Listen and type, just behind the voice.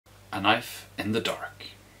A Knife in the Dark.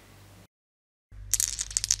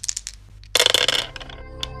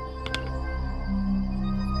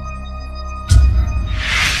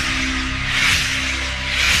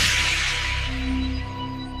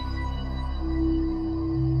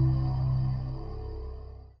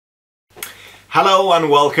 Hello and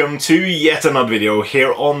welcome to yet another video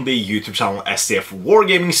here on the YouTube channel STF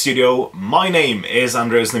Wargaming Studio. My name is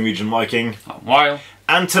Andreas Norwegian Viking. I'm Weil.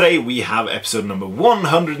 And today we have episode number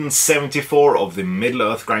 174 of the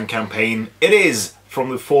Middle-earth Grand Campaign. It is from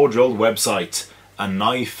the Forge World website, A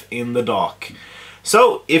Knife in the Dark.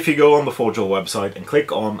 So if you go on the Forge World website and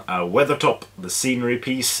click on Weathertop, the scenery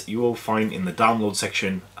piece, you will find in the download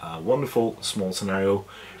section a wonderful small scenario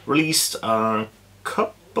released a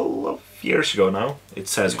couple of years ago now. It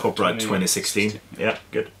says copyright 2016. Yeah,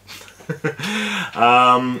 good.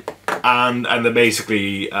 and then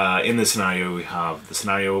basically in the scenario we have the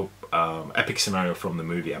scenario, epic scenario from the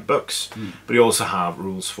movie and books, but you also have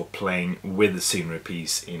rules for playing with the scenery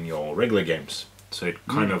piece in your regular games. So it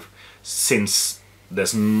kind of, since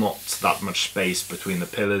there's not that much space between the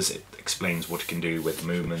pillars, it explains what you can do with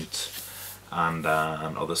movement and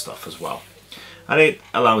other stuff as well. And it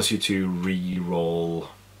allows you to re-roll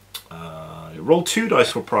roll 2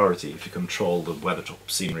 dice for priority if you control the Weathertop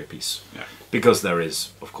scenery piece. Yeah. Because there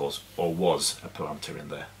is, of course, or was, a Palantir in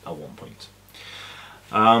there at one point.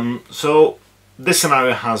 So this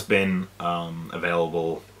scenario has been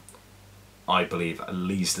available, I believe, at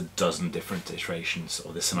least a dozen different iterations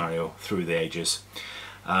of this scenario through the ages.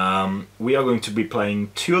 We are going to be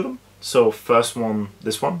playing 2 of them. So first one,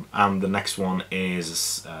 this one, and the next one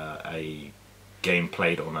is a game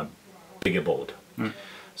played on a bigger board.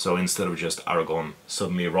 So instead of just Aragorn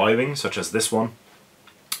suddenly arriving, such as this one,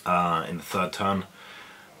 in the third turn,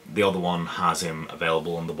 the other one has him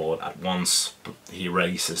available on the board at once, but he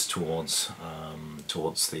races towards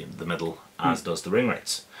the middle, as does the ring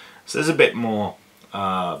rates. So there's a bit more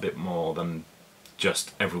than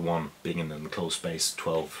just everyone being in the closed space,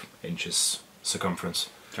 12 inches circumference.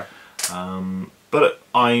 Sure. But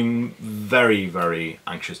I'm very, very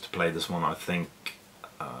anxious to play this one. I think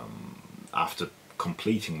after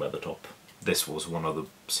completing Weathertop, this was one of the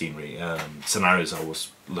scenery scenarios I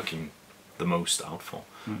was looking the most out for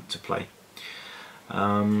to play.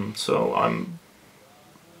 So I'm,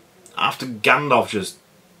 after Gandalf just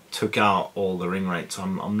took out all the ring rates,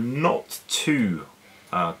 I'm not too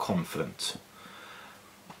confident,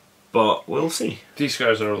 but we'll see. These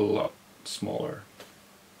guys are a lot smaller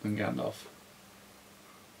than Gandalf.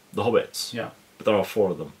 The Hobbits? Yeah. But there are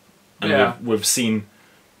 4 of them. And yeah. we've seen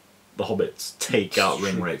the Hobbits take out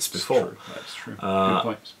ring rates before. That's true. Good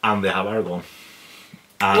point. And they have Aragorn.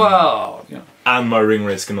 And, well, yeah. And my ring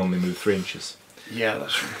rates can only move 3 inches. Yeah,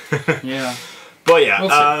 that's true. Yeah. But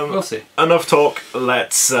yeah, we'll see. Enough talk.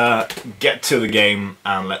 Let's get to the game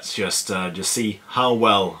and let's just see how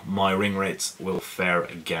well my ring rates will fare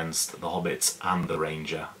against the Hobbits and the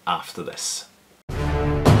Ranger after this.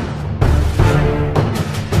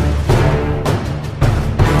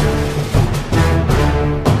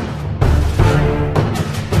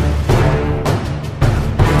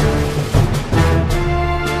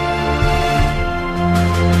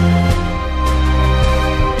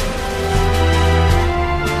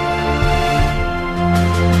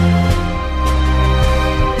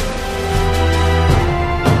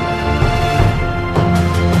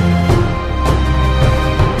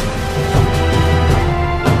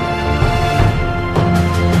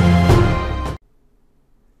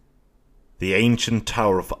 The ancient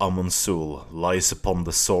tower of Amon Sûl lies upon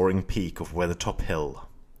the soaring peak of Weathertop Hill.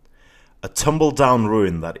 A tumble-down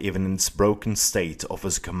ruin that even in its broken state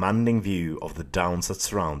offers a commanding view of the downs that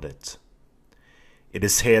surround it. It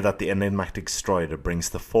is here that the enigmatic Strider brings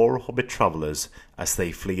the 4 Hobbit travellers as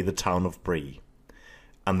they flee the town of Bree,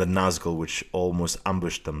 and the Nazgul which almost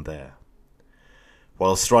ambushed them there.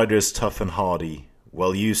 While Strider is tough and hardy,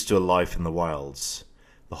 well used to a life in the wilds,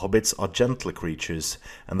 the Hobbits are gentler creatures,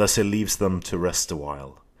 and thus he leaves them to rest a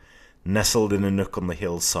while, nestled in a nook on the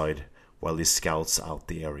hillside while he scouts out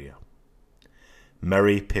the area.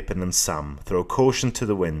 Merry, Pippin and Sam throw caution to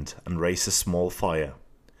the wind and raise a small fire,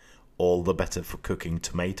 all the better for cooking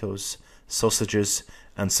tomatoes, sausages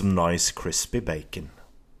and some nice crispy bacon.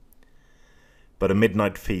 But a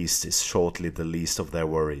midnight feast is shortly the least of their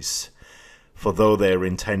worries, for though their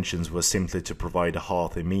intentions were simply to provide a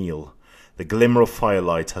hearty meal, the glimmer of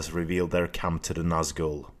firelight has revealed their camp to the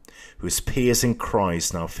Nazgul, whose piercing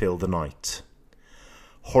cries now fill the night.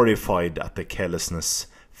 Horrified at their carelessness,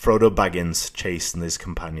 Frodo Baggins chastened his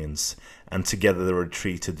companions, and together they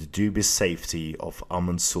retreat to the dubious safety of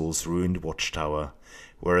Amon Sûl's ruined watchtower,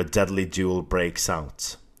 where a deadly duel breaks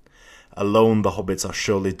out. Alone the hobbits are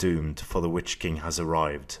surely doomed, for the Witch King has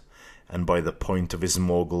arrived, and by the point of his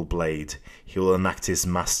Morgul Blade he will enact his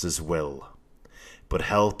master's will. But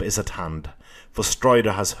help is at hand, for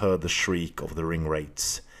Strider has heard the shriek of the ring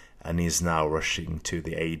wraiths, and he is now rushing to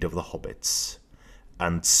the aid of the hobbits.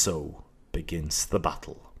 And so begins the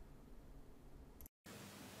battle.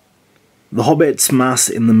 The hobbits mass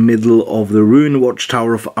in the middle of the ruined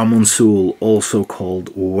watchtower of Amon Sûl, also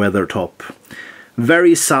called Weathertop.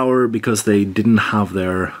 Very sour because they didn't have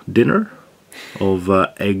their dinner of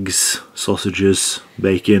eggs, sausages,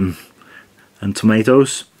 bacon and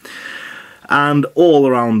tomatoes. And all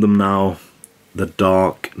around them now the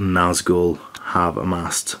dark Nazgul have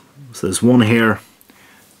amassed. So there's one here,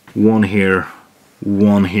 one here,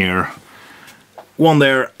 one here, one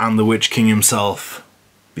there, and the Witch King himself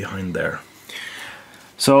behind there.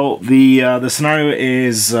 So the scenario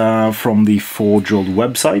is from the Forge World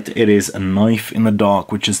website. It is a knife in the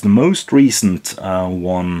dark, which is the most recent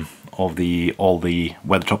one of all the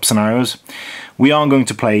Weathertop scenarios. We are going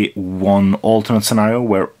to play one alternate scenario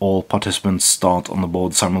where all participants start on the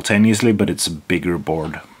board simultaneously, but it's a bigger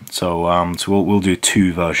board. So, we'll do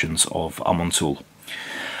two versions of Amon Sûl.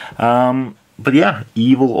 But yeah,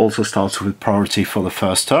 evil also starts with priority for the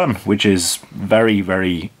first turn, which is very,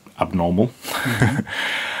 very abnormal.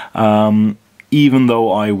 Even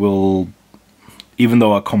though I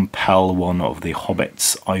compel one of the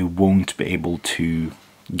hobbits, I won't be able to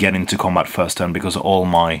get into combat first turn because all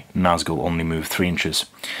my Nazgul only move 3 inches.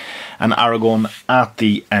 And Aragorn, at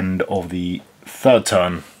the end of the third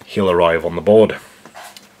turn, he'll arrive on the board.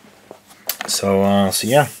 So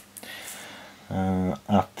yeah,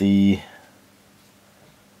 at the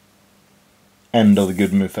end of the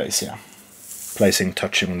good move phase, yeah,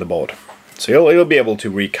 touching the board. So he'll be able to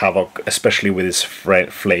wreak havoc, especially with his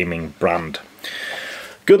flaming brand.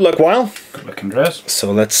 Good luck, Weil. Good luck, Andreas.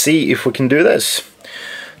 So let's see if we can do this.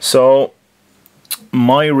 So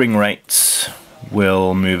my ring wraiths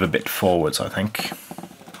will move a bit forwards, I think.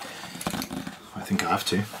 I have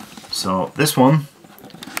to. So this one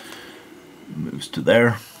moves to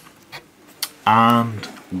there and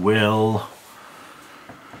will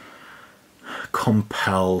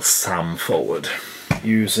compel Sam forward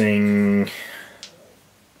using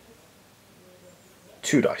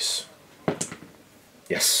 2 dice.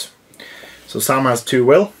 Yes. So Sam has 2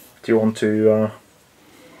 will. Do you want to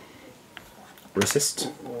resist?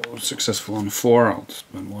 Successful on 4. I'll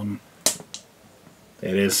spend 1.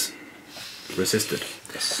 It is resisted.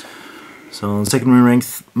 Yes. So the second ring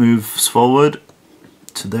wraith moves forward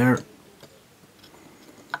to there.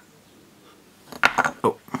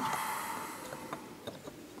 Oh.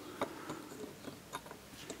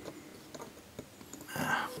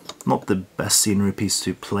 Not the best scenery piece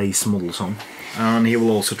to place models on. And he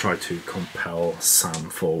will also try to compel Sam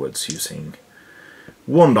forwards using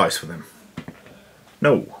 1 dice with him.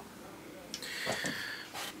 No.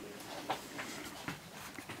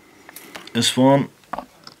 This one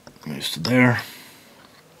moves to there.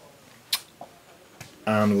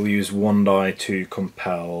 And we'll use 1 die to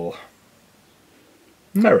compel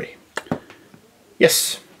Merry.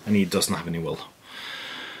 Yes, and he doesn't have any will.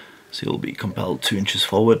 So he'll be compelled 2 inches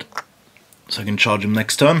forward. So I can charge him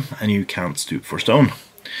next turn, and you can't stoop for stone.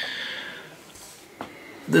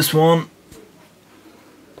 This one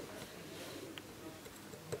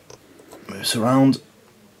moves around.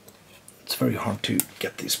 It's very hard to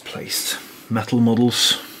get these placed. Metal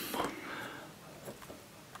models.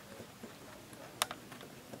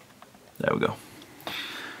 There we go.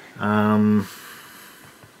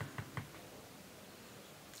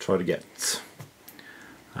 Try to get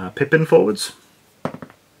Pippin forwards.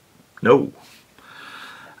 No.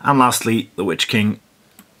 And lastly, the Witch King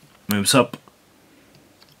moves up.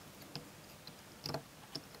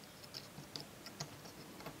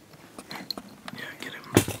 Yeah, get him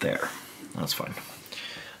there. That's fine.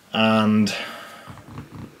 And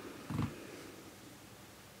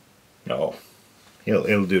no,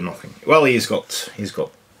 he'll do nothing. Well, he's got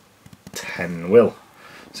 10 will,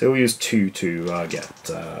 so we'll use 2 to get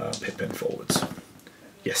Pippin forwards.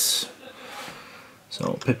 Yes.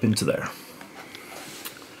 So Pippin to there.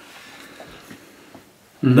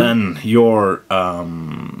 Mm-hmm. Then your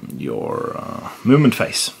movement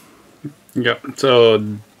phase. Yeah. So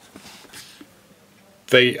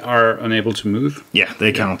they are unable to move. Yeah,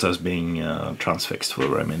 they count as being transfixed for the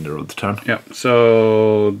remainder of the turn. Yeah.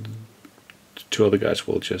 So 2 other guys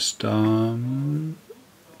will just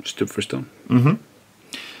stoop for stone.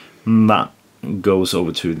 Mm-hmm. That goes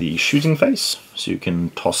over to the shooting phase, so you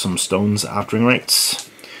can toss some stones at ring wraiths.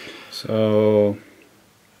 So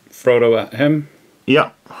Frodo at him.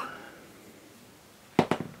 Yeah.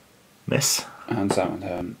 Miss. And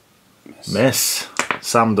Sam miss. Miss.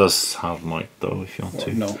 Sam does have might though, if you want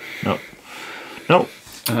to. No. No. No.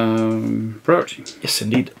 Priority. Yes,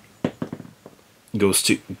 indeed. Goes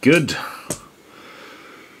to good.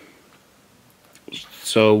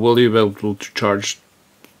 So will you be able to charge?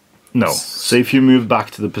 No. So if you move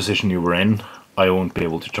back to the position you were in, I won't be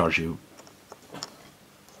able to charge you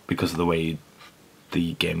because of the way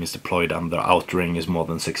the game is deployed and the outer ring is more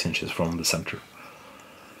than 6 inches from the center.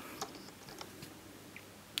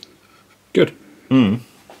 Good. Mm.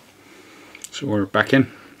 So we're back in.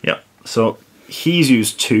 Yeah. So he's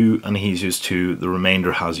used 2 and he's used 2. The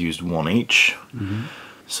remainder has used 1 each. Mm-hmm.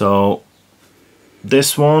 So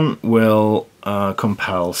this one will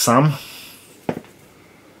compel Sam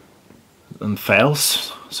and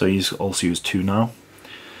fails. So he's also used 2 now.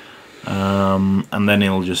 And then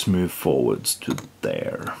he'll just move forwards to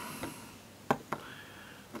there.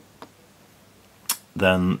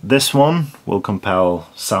 Then this one will compel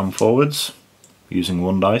Sam forwards using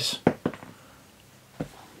 1 dice.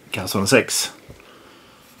 Cast on a 6.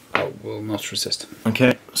 I will not resist.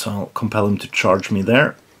 Okay, so I'll compel him to charge me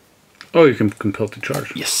there. Oh, you can compel to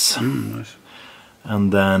charge. Yes. Nice.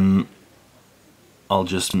 And then I'll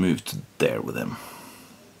just move to there with him.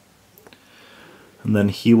 And then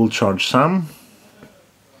he will charge Sam.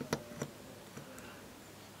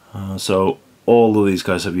 So all of these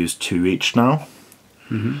guys have used 2 each now.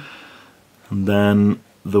 Mm-hmm. And then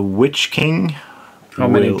the Witch King. How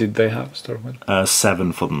many did they have to start with?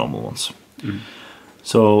 7 for the normal ones. Mm.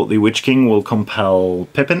 So the Witch King will compel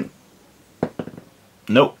Pippin.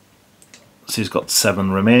 Nope. So he's got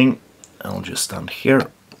 7 remaining. I'll just stand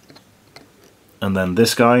here. And then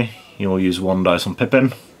this guy, he'll use 1 dice on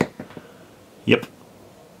Pippin. Yep.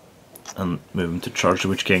 And move him to charge the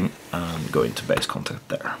Witch King and go into base contact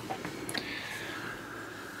there.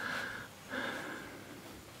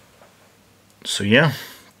 So yeah,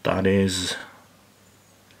 that is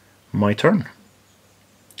my turn.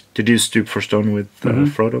 Did you stoop for stone with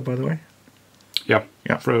Frodo, by the way? Yeah.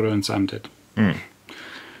 Yeah. Frodo and Sam did. Mm.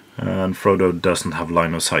 And Frodo doesn't have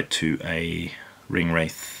line of sight to a ring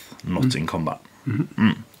wraith not in combat. Mm-hmm.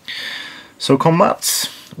 Mm. So combats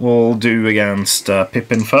we'll do against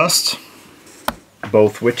Pippin first.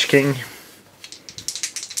 Both Witch King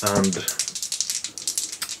and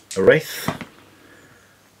a Wraith.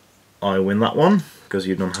 I win that one because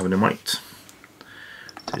you don't have any might.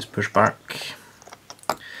 Just push back.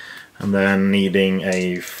 And then needing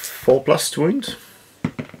a 4+ wound.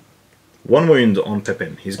 1 wound on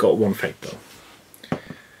Pippin. He's got 1 fate though.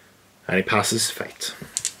 And he passes fate.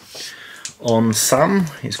 On Sam,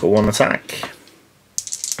 he's got 1 attack.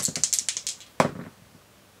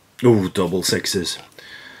 Ooh, double 6s.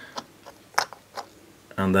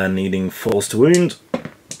 And then needing force to wound.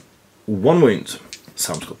 1 wound.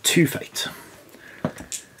 Sam's got 2 fate.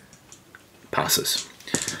 Passes.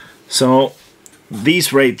 So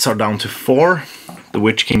these rates are down to 4. The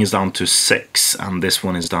Witch King is down to 6, and this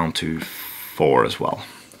one is down to 4 as well.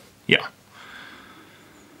 Yeah.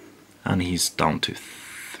 And he's down to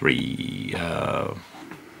 3.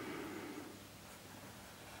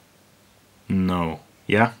 No.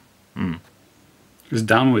 Yeah? Mm. It's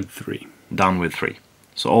down with 3. Down with 3.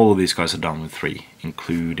 So all of these guys are down with 3,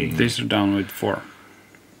 including... These are down with 4.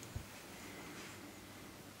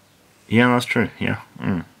 Yeah, that's true. Yeah.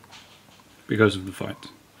 Mm. Because of the fight.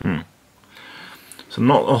 Mm. So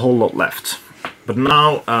not a whole lot left. But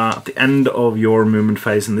now, at the end of your movement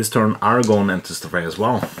phase in this turn, Aragorn enters the fray as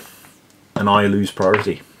well. And I lose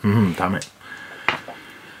priority. Damn it.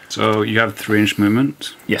 So you have 3-inch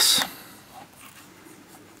movement? Yes.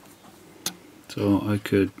 So I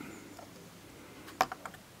could...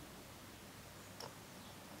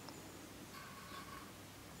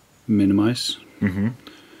 minimize. Mm-hmm.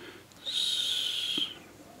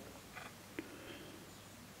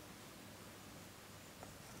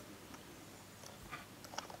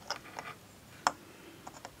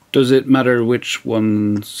 Does it matter which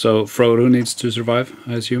one? So Frodo needs to survive,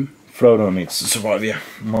 I assume? Frodo needs to survive, yeah.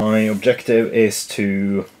 My objective is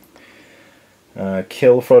to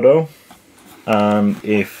kill Frodo. And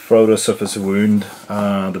if Frodo suffers a wound,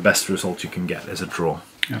 the best result you can get is a draw.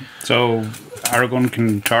 Yeah. So Aragorn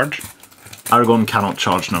can charge? Aragorn cannot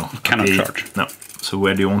charge, no. Cannot charge? No. So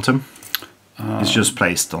where do you want him? He's just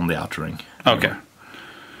placed on the outer ring. Okay.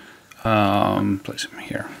 Place him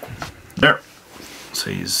here. There. So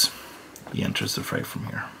he enters the fray from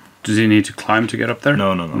here. Does he need to climb to get up there?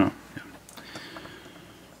 No. Yeah.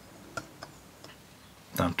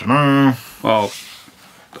 Dun-dun-dun. Well,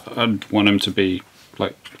 I'd want him to be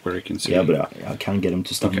like where he can see. Yeah, but I can't get him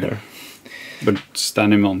to stand there. But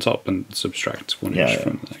stand him on top and subtract 1 inch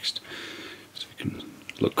from the next. So you can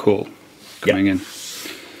look cool coming in.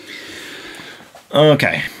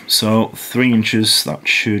 Okay, so 3 inches, that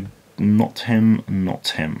should not him.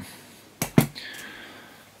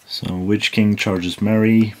 So Witch King charges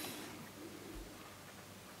Merry.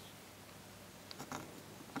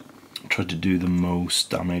 Try to do the most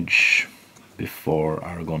damage before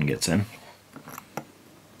Aragorn gets in.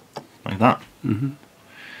 Like that.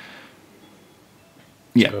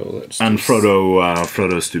 Yeah, so and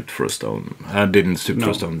Frodo stooped for a stone. Didn't stoop for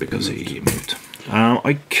a stone because he moved.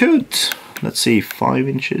 I could, let's see, 5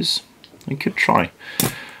 inches. I could try.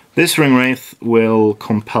 This Ring Wraith will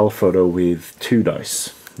compel Frodo with 2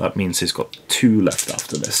 dice. That means he's got 2 left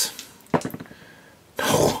after this.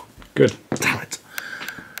 Oh, good. Damn it.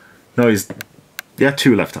 No, he's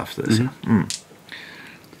 2 left after this.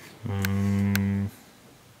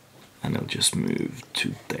 And he'll just move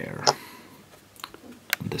to there.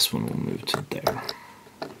 And this one will move to there.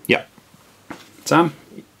 Yeah. Sam?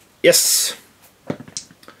 Yes.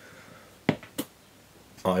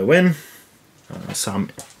 I win. Sam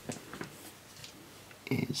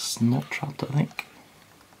is not trapped, I think.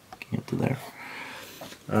 Can get to there.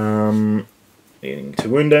 Needing to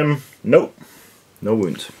wound him. Nope. No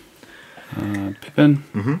wound. Pippin.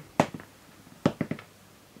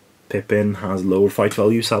 Pippin has lower fight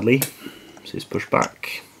value, sadly. So he's pushed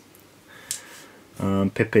back.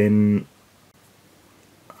 Pippin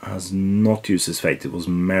has not used his fate. It was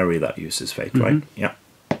Merry that used his fate, right? Yeah.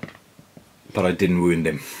 But I didn't wound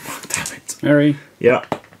him. Damn it. Merry. Yeah.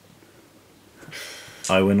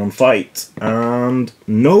 I win on fight. And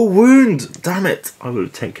no wound! Damn it! I would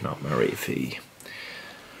have taken out Merry if he...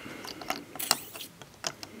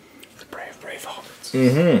 The brave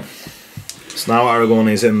hobbits. So now Aragorn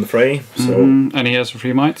is in the fray. So And he has a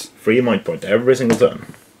free might. free might point every single turn.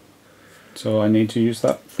 So I need to use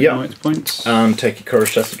that free might point. And take a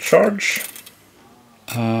courage test to charge.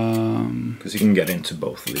 Because you can get into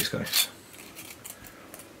both of these guys.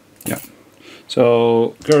 Yeah.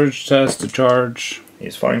 So courage test to charge.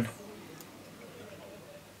 He's fine.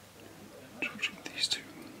 Charging these 2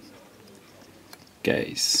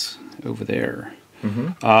 guys over there.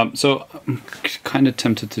 So I'm kind of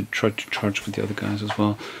tempted to try to charge with the other guys as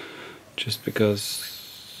well, just because.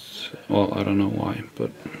 Well, I don't know why,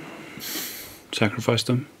 but sacrifice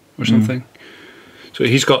them or something. So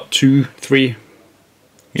he's got 2, 3.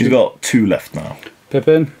 He's got 2 left now.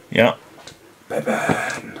 Pippin. Yeah.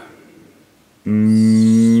 Pippin.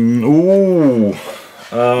 Ooh.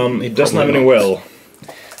 He doesn't have any will.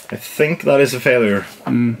 I think that is a failure.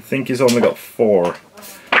 I think he's only got 4.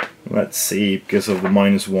 Let's see, because of the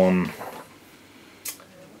 -1.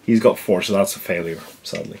 He's got 4, so that's a failure,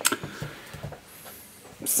 sadly.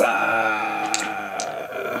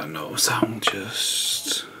 No, Sam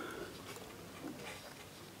just...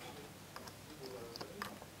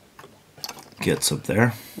 Gets up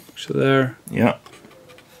there. So there. Yeah.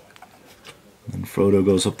 And Frodo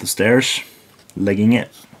goes up the stairs, legging it.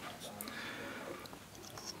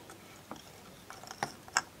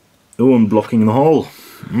 Oh, and blocking the hole.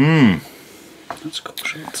 That's a couple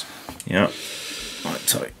shots. Yeah. Right,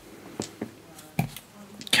 sorry.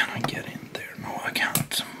 Can I get in there? No, I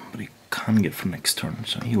can't. But he can get for next turn,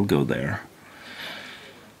 so he'll go there.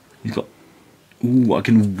 He's got... Ooh, I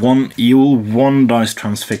can he'll 1 dice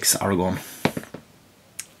transfix Aragorn.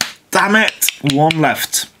 Damn it! 1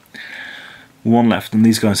 left. 1 left, and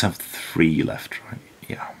these guys have 3 left, right?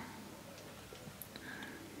 Yeah.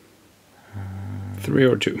 3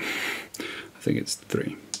 or 2. I think it's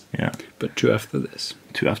 3. Yeah. But 2 after this.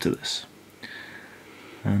 2 after this.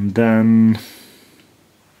 And then...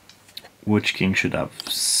 Witch King should have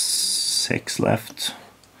 6 left.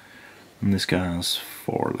 And this guy has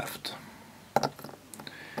 4 left.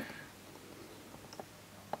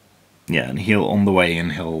 Yeah, and he'll, on the way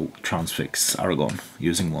in, he'll transfix Aragorn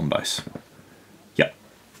using 1 dice. Yeah.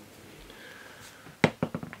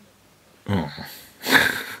 Oh.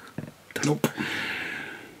 Nope.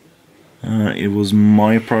 It was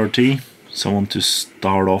my priority, so I want to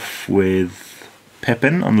start off with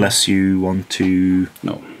Pippin, unless you want to...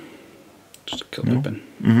 No. Just kill Pippin.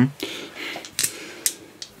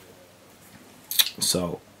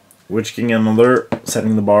 So, Witch King another,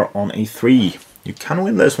 setting the bar on a 3. You can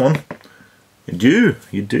win this one. You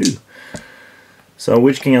do. So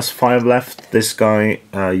Witch King has 5 left. This guy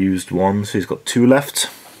used 1, so he's got 2 left.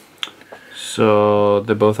 So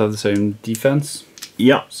they both have the same defense.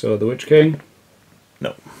 Yeah. So the Witch King.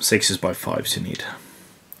 No, 6 is by 5s you need.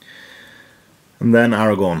 And then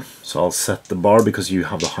Aragorn. So I'll set the bar because you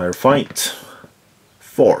have the higher fight.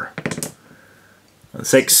 4. And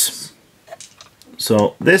 6.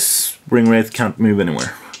 So this ring wraith can't move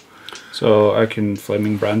anywhere. So I can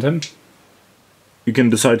flaming brand him. You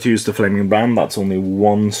can decide to use the flaming brand. That's only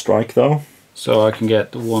 1 strike though. So I can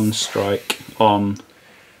get 1 strike on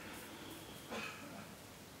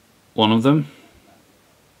one of them.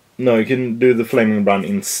 No, you can do the flaming brand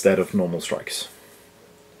instead of normal strikes.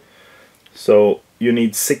 So you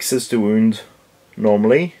need 6s to wound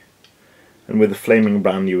normally, and with the flaming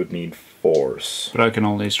brand you would need 4s. But I can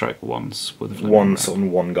only strike once with the flaming Once brand.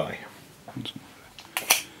 on one guy.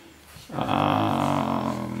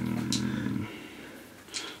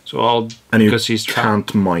 So I'll, And you because he's trapped.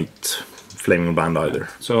 can't might flaming brand either.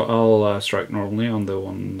 So I'll strike normally on the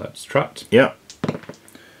one that's trapped, Yeah,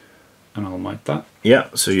 and I'll might that, yeah.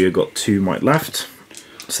 So you got 2 might left.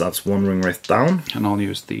 So that's 1 ring wraith down. and I'll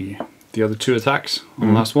use the other 2 attacks on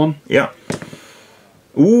the last one. Yeah.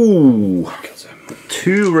 Ooh,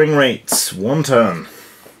 2 ring wraiths, 1 turn.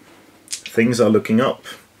 Things are looking up.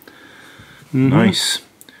 Nice.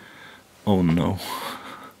 Oh no.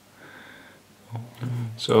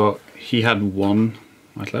 So he had 1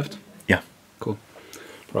 might left. Yeah. Cool.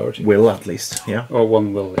 Priority. Will at least. Yeah. Oh,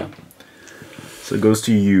 1 will, yeah. So it goes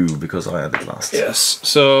to you because I had it last. Yes.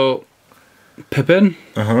 So Pippin.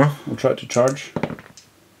 Uh-huh. I'll try to charge.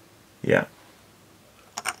 Yeah.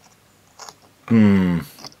 And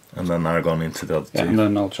then Aragorn into the other 2. Yeah, and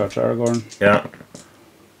then I'll charge Aragorn. Yeah.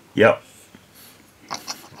 Yep.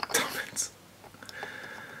 Damn it.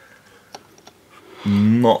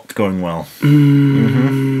 Not going well.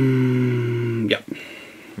 Yep.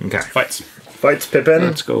 Okay. Fights. Fights Pippin.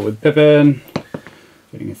 Let's go with Pippin.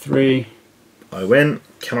 Getting a 3. I win.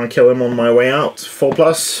 Can I kill him on my way out?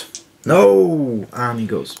 4+. No! And he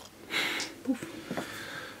goes.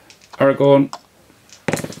 Aragorn.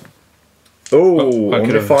 Oh, I only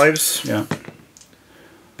could've- 5s. Yeah.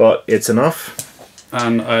 But it's enough.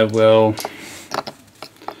 And I will...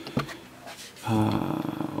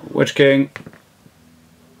 Witch King.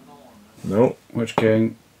 No. Witch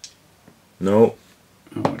King. No.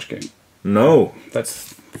 Oh, Witch King. No.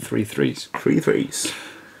 That's 3 3s. 3 3s.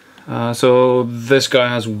 So this guy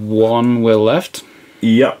has 1 will left.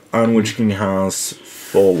 Yeah, and Witch King has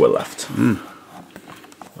 4 will left.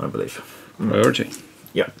 I believe. Priority.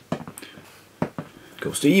 Yeah.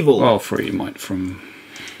 Goes to evil. Well, 3 might from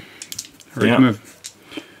her Yeah. move.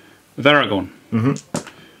 With Aragorn.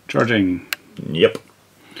 Charging Yep.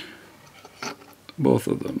 both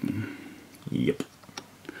of them. Yep.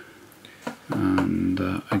 And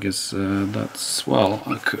I guess that's... Well,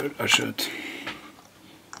 I should...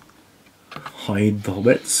 Hide the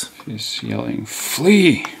hobbits. He's yelling,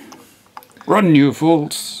 "Flee! Run, you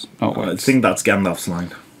fools!" Oh, I think that's Gandalf's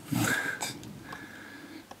line.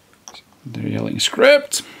 They're yelling,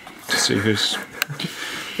 "Script!" To see who's...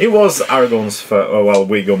 It was Aragorn's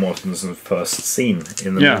Viggo Mortensen's first scene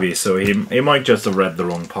in the Yeah. movie, so he might just have read the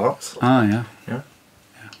wrong part. Ah, yeah. Yeah.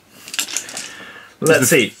 Let's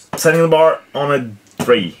see. Setting the bar on a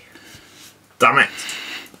 3. Damn it.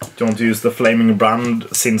 Do you want to use the flaming brand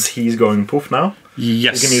since he's going poof now?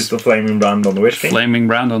 Yes. You can use the flaming brand on the Witch King. Flaming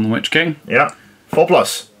brand on the Witch King. Yeah.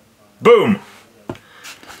 4+. Boom!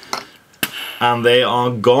 And they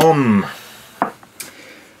are gone.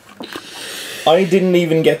 I didn't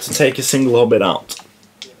even get to take a single hobbit out.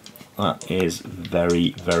 That is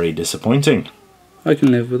very, very disappointing. I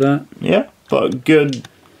can live with that. Yeah, but good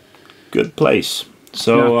place.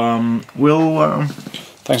 So we'll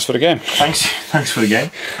Thanks for the game. thanks for the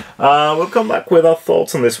game. We'll come back with our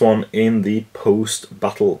thoughts on this one in the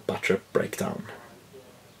post-battle battery breakdown.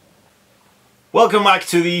 Welcome back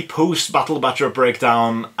to the post-battle battery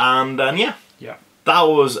breakdown, and yeah, that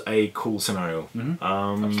was a cool scenario.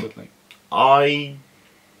 Absolutely. I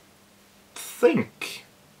think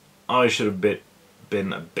I should have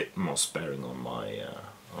been a bit more sparing on my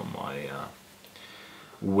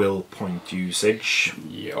will point usage.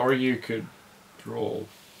 Yeah, or you could roll.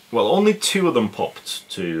 Well, only 2 of them popped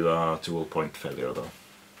to will point failure though,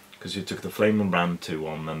 because you took the flame and brand 2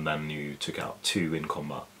 on, and then you took out 2 in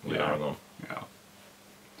combat with Aragorn. Yeah,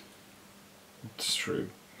 it's true.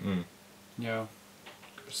 Yeah,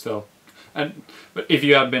 still, but if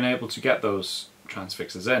you had been able to get those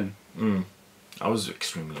transfixes in, I was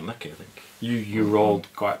extremely unlucky, I think. you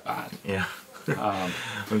rolled quite bad. Yeah, a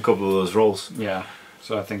couple of those rolls. Yeah,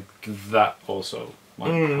 so I think that also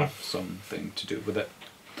might have something to do with it.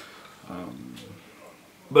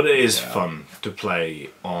 But it is fun to play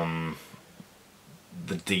on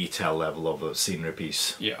the detail level of a scenery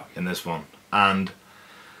piece in this one. And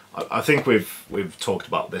I think we've talked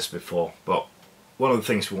about this before, but one of the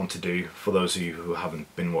things we want to do, for those of you who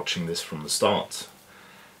haven't been watching this from the start,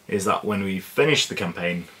 is that when we finish the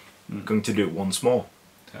campaign, Going to do it once more.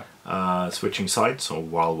 Yeah. Switching sides, so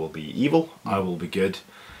Warl will be evil, I will be good,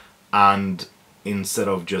 and instead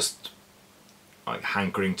of just like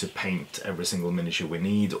hankering to paint every single miniature we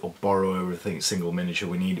need or borrow every single miniature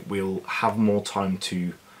we need, we'll have more time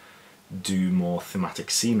to do more thematic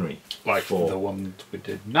scenery. Like the one we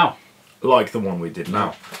did now. Like the one we did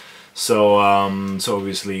now. So so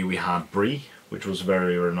obviously we had Bree, which was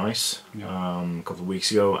very, very nice, a couple of weeks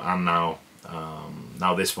ago, and now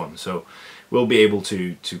this one. So we'll be able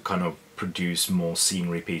to kind of produce more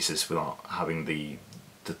scenery pieces without having the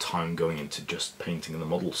time going into just painting the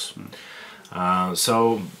models.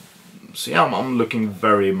 So yeah, I'm looking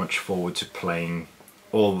very much forward to playing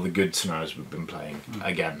all the good scenarios we've been playing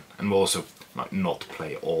again, and we'll also like not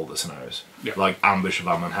play all the scenarios, like Ambush of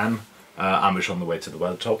Amon Hen, Ambush on the Way to the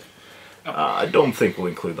Weathertop. I don't think we'll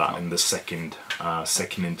include that in the second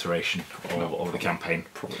iteration of the campaign.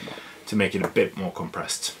 Probably not. To make it a bit more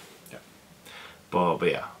compressed. Yeah. But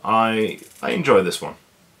yeah, I enjoy this one.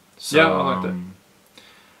 So, yeah, I liked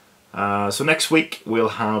it. So next week we'll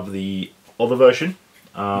have the other version.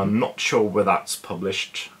 Not sure where that's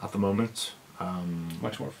published at the moment.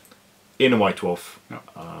 White Dwarf. In a White Dwarf. Yeah.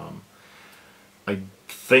 I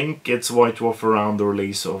think it's White Dwarf around the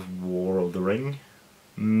release of War of the Ring.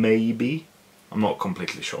 Maybe. I'm not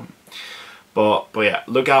completely sure. But yeah,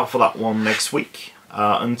 look out for that one next week.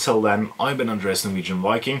 Until then, I've been Andreas Norwegian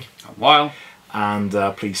Viking. A while. And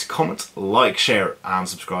please comment, like, share, and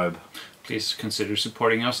subscribe. Please consider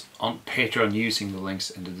supporting us on Patreon using the links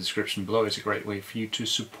in the description below. It's a great way for you to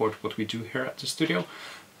support what we do here at the studio.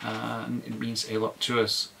 And it means a lot to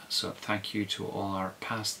us. So thank you to all our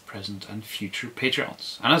past, present, and future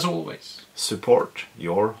Patreons. And as always, support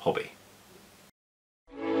your hobby.